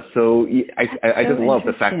so I just love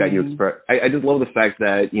the fact that you express. I just love the fact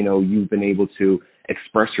that you've been able to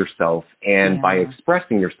express yourself, and by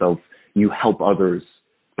expressing yourself, you help others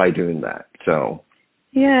by doing that. So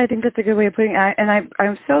I think that's a good way of putting it. And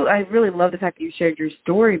I really love the fact that you shared your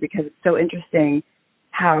story, because it's so interesting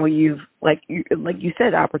how you've like you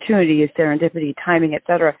said, opportunity is serendipity, timing,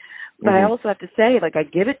 etc. But I also have to say, like, I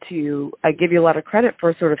give you a lot of credit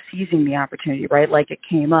for sort of seizing the opportunity, right? Like, it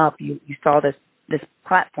came up, you saw this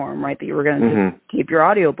platform, right, that you were going to keep your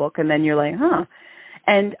audiobook, and then you're like,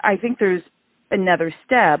 And I think there's another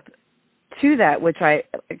step to that, which like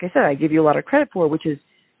I said, I give you a lot of credit for, which is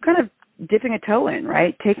kind of dipping a toe in,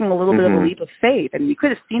 right? Taking a little bit of a leap of faith. And you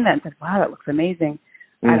could have seen that and said, wow, that looks amazing.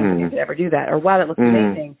 I don't think I could ever do that. Or wow, that looks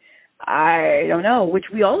amazing. I don't know, which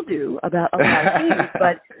we all do about a lot of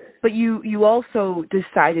things. But you also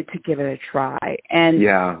decided to give it a try. And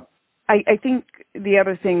I think the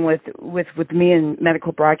other thing with me in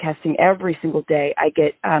medical broadcasting, every single day I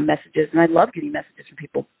get messages, and I love getting messages from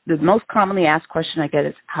people. The most commonly asked question I get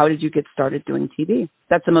is, how did you get started doing TV?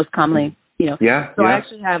 That's the most commonly, So I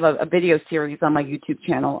actually have a video series on my YouTube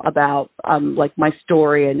channel about like my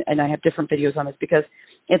story, and I have different videos on this because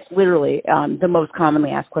it's literally the most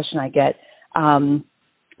commonly asked question I get.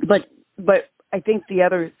 But I think the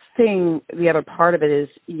other part of it is,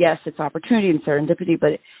 yes, it's opportunity and serendipity,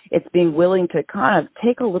 but it's being willing to kind of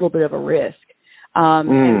take a little bit of a risk.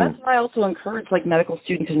 And that's why I also encourage like medical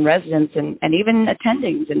students and residents and even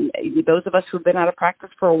attendings and those of us who've been out of practice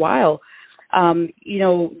for a while.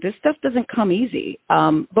 This stuff doesn't come easy.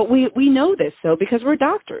 But we know this though, because we're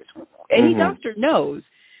doctors. Any doctor knows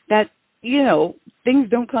that, things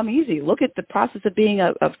don't come easy. Look at the process of being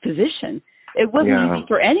a physician. It wasn't easy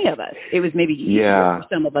for any of us. It was maybe easier for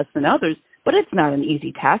some of us than others, but it's not an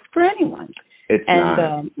easy task for anyone. It's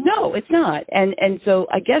not. No, it's not. And so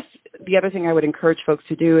I guess the other thing I would encourage folks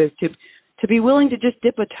to do is to be willing to just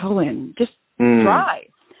dip a toe in, just try.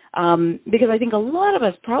 Because I think a lot of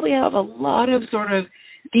us probably have a lot of sort of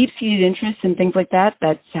deep-seated interests and things like that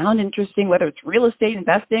sound interesting, whether it's real estate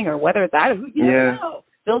investing or whether it's, I don't know,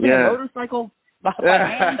 building a motorcycle by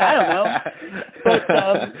hand, I don't know. But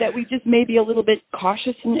that we just may be a little bit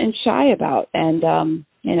cautious and shy about. And,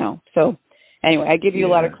 so anyway, I give you a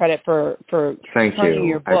lot of credit for turning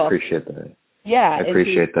your book. I appreciate that. Yeah. I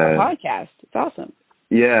appreciate that. Podcast. It's awesome.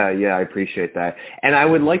 Yeah, I appreciate that. And I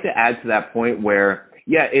would like to add to that point where,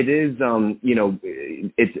 it is,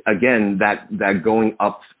 it's, again, that growing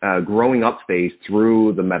up phase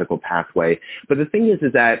through the medical pathway. But the thing is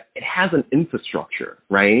that it has an infrastructure,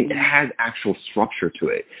 right? It has actual structure to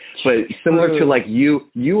it. But similar to like you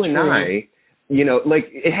and I, like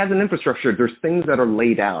it has an infrastructure. There's things that are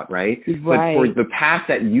laid out, right? But for the path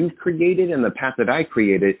that you've created and the path that I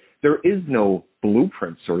created, there is no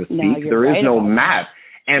blueprint, so to speak. There is no map.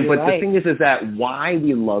 But the thing is that why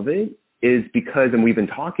we love it is because, and we've been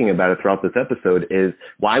talking about it throughout this episode, is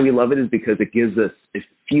why we love it is because it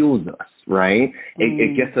fuels us, right?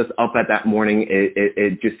 It gets us up at that morning.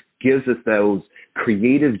 It just gives us those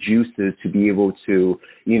creative juices to be able to,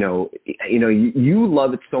 you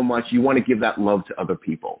love it so much, you want to give that love to other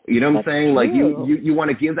people. You know what I'm saying? Like you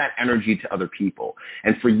want to give that energy to other people.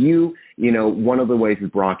 And for you, one of the ways is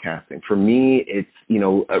broadcasting. For me, it's,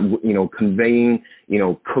 conveying,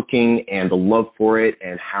 cooking and the love for it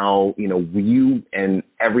and how, you and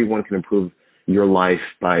everyone can improve your life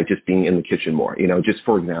by just being in the kitchen more, just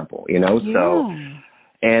for example, so.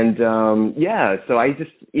 And, so I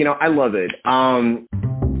just, I love it.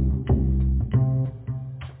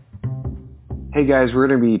 Hey guys, we're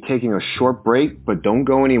going to be taking a short break, but don't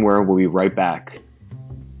go anywhere. We'll be right back.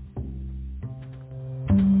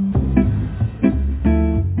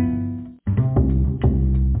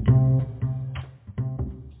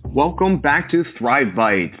 Welcome back to Thrive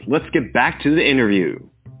Bites. Let's get back to the interview.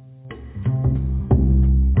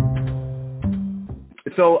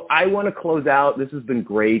 So I want to close out. This has been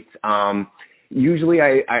great. Usually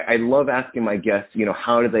I love asking my guests,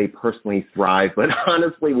 how do they personally thrive? But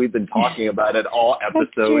honestly, we've been talking about it all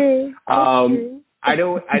episode. I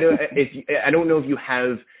don't know if you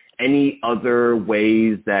have any other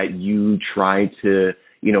ways that you try to,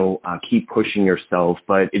 keep pushing yourself.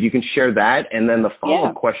 But if you can share that. And then the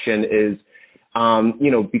follow-up question is,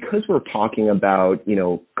 because we're talking about,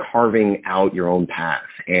 carving out your own path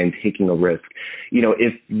and taking a risk,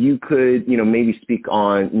 if you could, maybe speak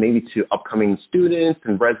on maybe to upcoming students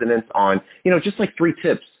and residents on, just like 3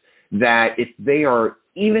 tips that if they are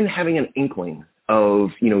even having an inkling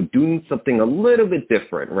of, doing something a little bit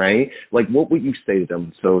different, right? Like what would you say to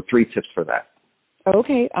them? So 3 tips for that.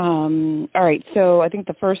 Okay. All right. So I think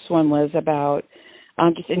the first one was about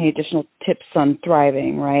just any additional tips on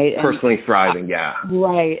thriving, right? Personally thriving, yeah.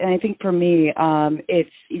 Right. And I think for me, it's,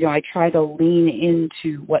 I try to lean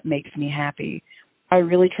into what makes me happy. I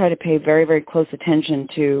really try to pay very, very close attention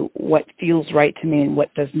to what feels right to me and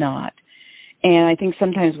what does not. And I think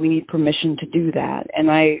sometimes we need permission to do that.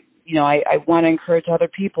 And I want to encourage other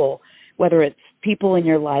people, whether it's people in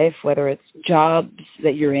your life, whether it's jobs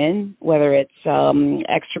that you're in, whether it's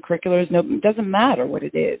extracurriculars, it doesn't matter what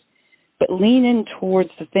it is. But lean in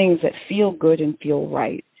towards the things that feel good and feel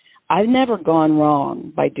right. I've never gone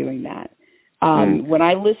wrong by doing that. When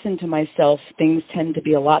I listen to myself, things tend to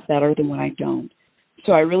be a lot better than when I don't.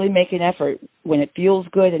 So I really make an effort when it feels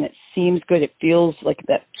good and it seems good, it feels like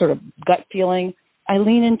that sort of gut feeling, I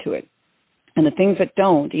lean into it. And the things that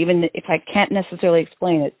don't, even if I can't necessarily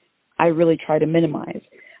explain it, I really try to minimize.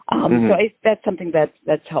 So that's something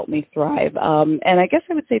that's helped me thrive. And I guess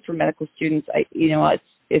I would say for medical students,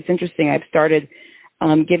 it's interesting. I've started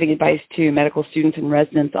giving advice to medical students and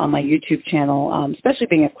residents on my YouTube channel, especially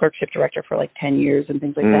being a clerkship director for like 10 years and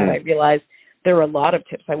things like that. I realized there were a lot of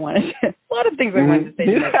tips I wanted to, a lot of things I wanted to say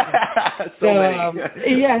to my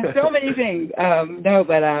so many things.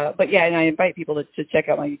 But yeah, and I invite people to check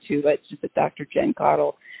out my YouTube. It's just at Dr. Jen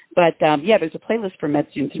Cottle. But there's a playlist for med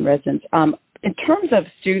students and residents. In terms of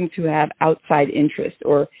students who have outside interest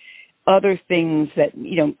or other things that,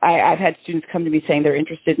 I've had students come to me saying they're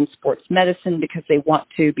interested in sports medicine because they want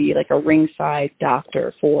to be like a ringside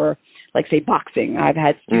doctor for, like, say, boxing. I've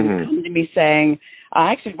had students come to me saying,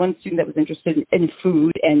 actually one student that was interested in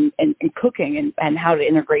food and cooking and how to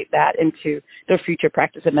integrate that into their future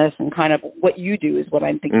practice of medicine, kind of what you do is what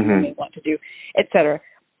I'm thinking they may want to do, et cetera.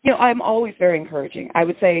 I'm always very encouraging. I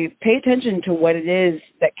would say pay attention to what it is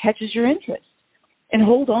that catches your interest and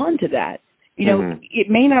hold on to that. It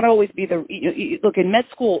may not always be look, in med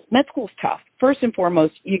school's tough. First and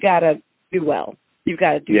foremost, you got to do well. You've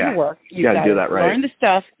got to do your work. You've got to do that right. Learn the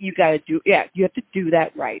stuff. You got to do, you have to do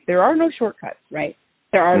that right. There are no shortcuts, right?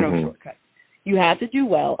 There are no shortcuts. You have to do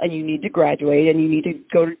well, and you need to graduate, and you need to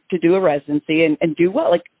go to do a residency and do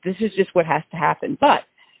well. Like, this is just what has to happen. But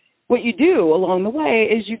what you do along the way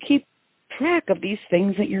is you keep track of these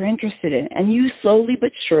things that you're interested in, and you slowly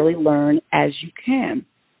but surely learn as you can.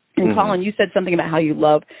 And Colin, you said something about how you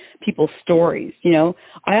love people's stories.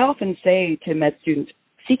 I often say to med students,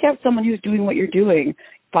 seek out someone who's doing what you're doing.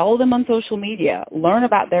 Follow them on social media. Learn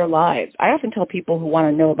about their lives. I often tell people who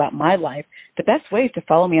want to know about my life, the best way is to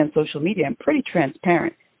follow me on social media. I'm pretty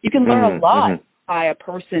transparent. You can learn a lot by a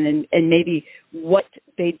person and maybe what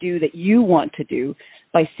they do that you want to do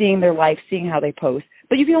by seeing their life, seeing how they post.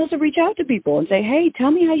 But you can also reach out to people and say, hey,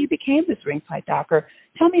 tell me how you became this ringside doc, or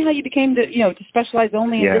tell me how you became to specialize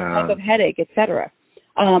only in this type of headache, et cetera.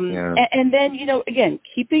 And then, again,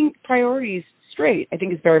 keeping priorities straight, I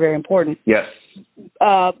think, is very, very important. Yes.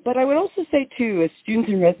 But I would also say, too, as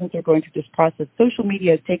students and residents are going through this process, social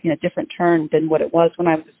media is taking a different turn than what it was when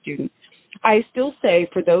I was a student. I still say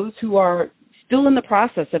for those who are still in the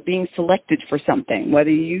process of being selected for something, whether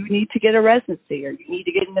you need to get a residency or you need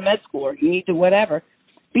to get into med school or you need to whatever,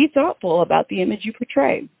 be thoughtful about the image you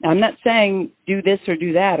portray. Now, I'm not saying do this or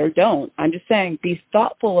do that or don't. I'm just saying be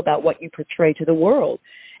thoughtful about what you portray to the world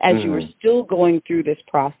as you are still going through this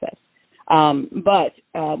process. But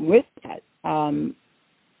with that,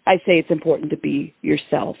 I say it's important to be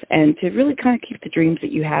yourself and to really kind of keep the dreams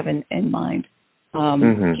that you have in mind.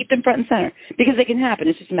 Keep them front and center because they can happen.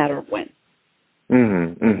 It's just a matter of when.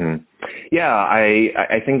 Yeah,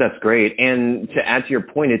 I think that's great. And to add to your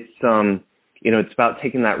point, it's it's about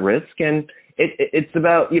taking that risk, and it's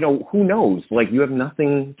about who knows? Like, you have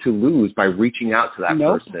nothing to lose by reaching out to that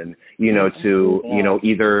person. To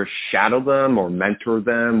either shadow them or mentor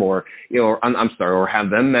them, or or have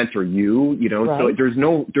them mentor you. So there's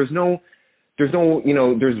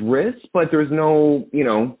risk, but there's no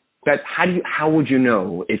that how would you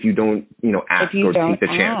know if you don't ask or take the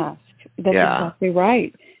chance? That's exactly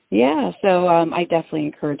right. Yeah, so I definitely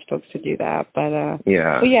encourage folks to do that. But I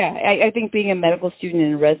think being a medical student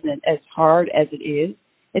and a resident, as hard as it is,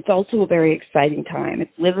 it's also a very exciting time.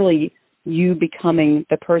 It's literally you becoming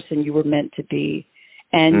the person you were meant to be,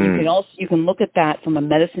 and you can look at that from a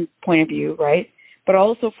medicine point of view, right? But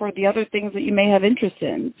also for the other things that you may have interest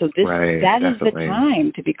in. So that is the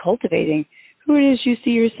time to be cultivating who it is you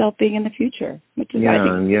see yourself being in the future, which is I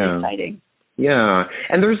think really exciting. Yeah,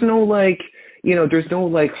 and there's no there's no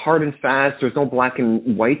hard and fast. There's no black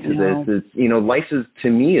and white to this. It's, life is,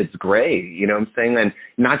 to me, it's gray. You know what I'm saying? And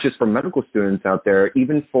not just for medical students out there,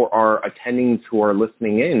 even for our attendings who are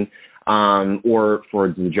listening in, or for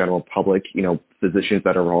the general public, physicians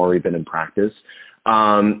that have already been in practice.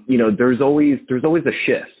 There's always a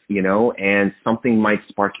shift, and something might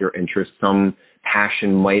spark your interest. Some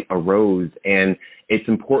passion might arose, and it's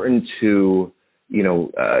important to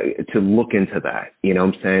look into that. You know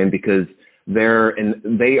what I'm saying? Because they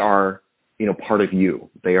are, part of you.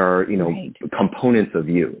 They are, components of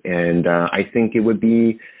you. And I think it would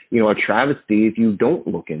be, a travesty if you don't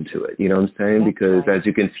look into it. You know what I'm saying? Because as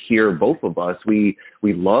you can hear, both of us, we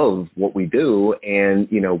love what we do, and,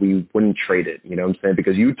 we wouldn't trade it. You know what I'm saying?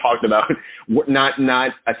 Because you talked about not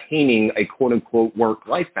attaining a quote unquote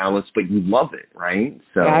work-life balance, but you love it, right?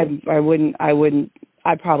 So I wouldn't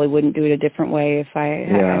I probably wouldn't do it a different way if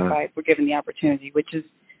I were given the opportunity, which is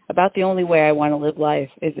about the only way I want to live life.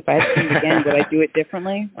 Is if I had to do it again, would I do it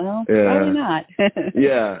differently? Well, probably not.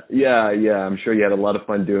 Yeah. I'm sure you had a lot of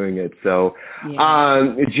fun doing it. So,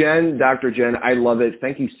 Jen, Dr. Jen, I love it.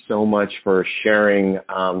 Thank you so much for sharing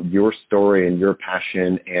your story and your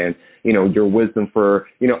passion and, your wisdom for,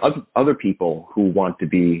 other people who want to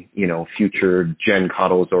be, future Jen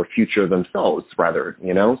Cottles or future themselves, rather,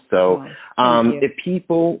 So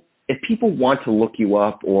if people want to look you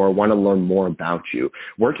up or want to learn more about you,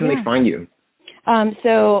 where can they find you?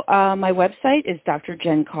 So my website is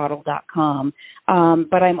drjencottle.com,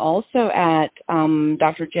 but I'm also at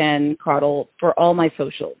Dr. Jen Cottle for all my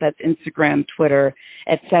social. That's Instagram, Twitter,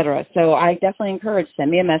 etc. So I definitely encourage, send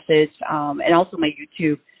me a message, and also my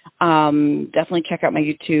YouTube. Definitely check out my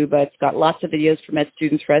YouTube. It's got lots of videos for med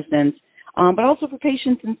students, residents, but also for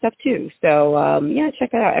patients and stuff too. So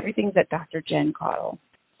check it out. Everything's at Dr. Jen Cottle.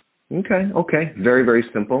 Okay. Very, very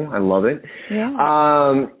simple. I love it.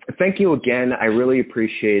 Yeah. Thank you again. I really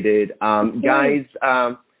appreciate it. Guys,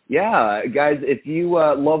 if you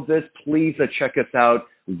love this, please check us out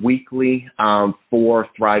weekly for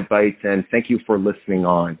Thrive Bites, and thank you for listening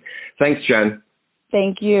on. Thanks, Jen.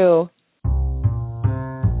 Thank you.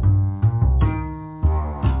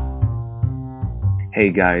 Hey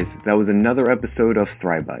guys, that was another episode of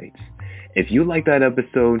Thrive Bites. If you like that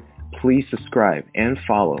episode, please subscribe and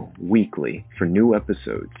follow weekly for new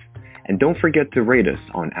episodes. And don't forget to rate us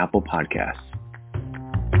on Apple Podcasts.